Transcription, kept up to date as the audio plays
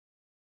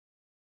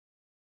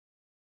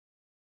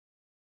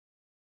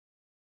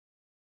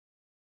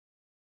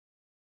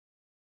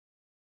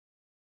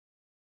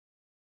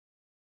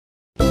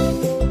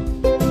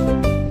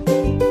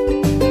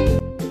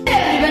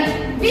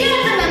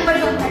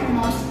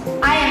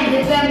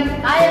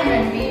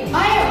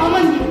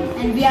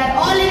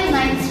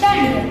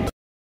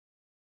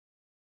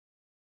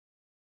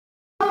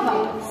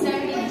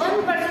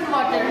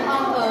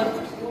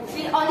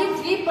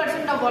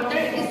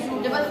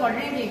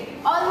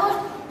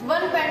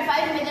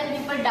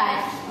people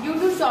die due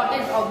to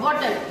shortage of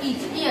water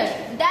each year.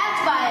 That's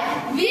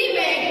why we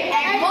made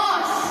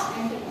ATMOS.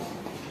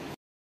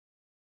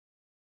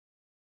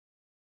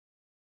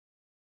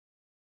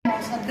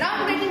 A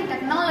groundbreaking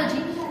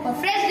technology for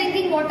fresh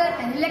drinking water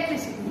and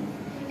electricity.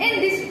 In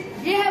this,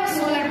 we have a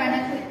solar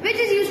panel which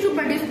is used to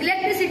produce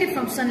electricity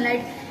from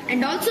sunlight,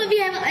 and also we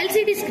have an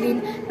LCD screen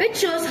which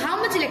shows how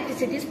much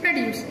electricity is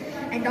produced,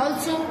 and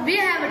also we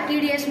have a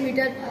TDS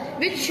meter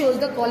which shows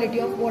the quality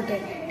of water.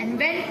 And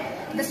when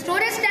the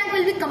storage tank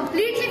will be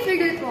completely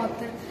filled with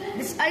water,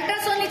 this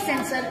ultrasonic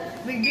sensor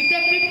will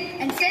detect it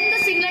and send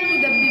the signal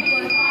to the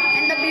beeper,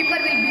 and the beeper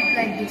will beep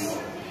like this.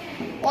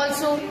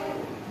 Also,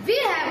 we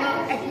have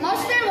an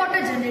atmosphere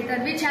water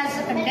generator which has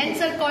a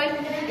condenser coil,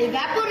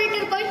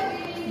 evaporator coil,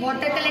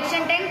 water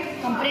collection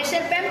tank, compressor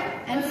pump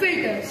and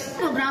filters.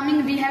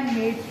 Programming we have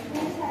made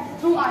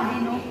through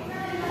Arduino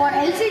for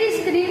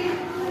LCD screen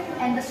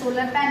and the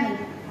solar panel.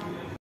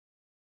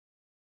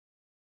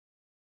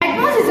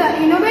 ATMOS is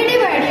an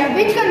innovative idea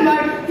which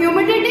converts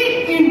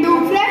humidity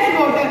into fresh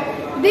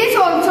water. This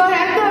also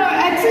has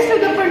access to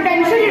the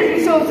potential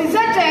resources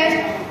such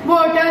as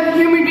water,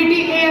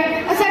 humidity,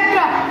 air, etc.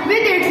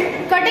 With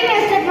its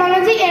cutting-edge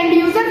technology and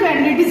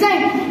user-friendly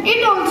design,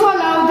 it also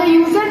allows the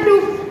user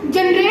to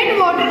generate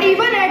water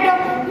even at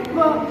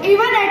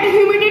a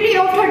humidity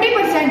of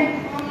 30%.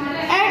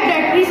 At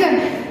that reason,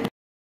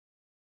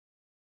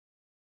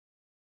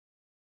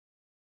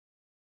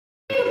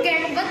 to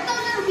get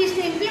 1000 rupees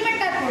to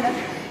implement our product,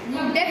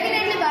 you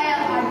definitely buy an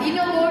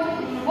Arduino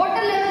board,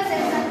 water level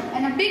sensor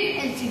and a big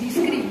LCD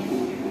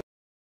screen.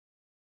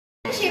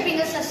 Shaping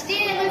a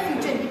sustainable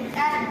future with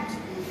ATMOS.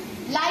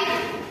 Like,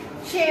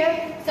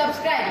 share,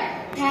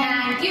 Subscribe.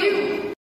 Thank you.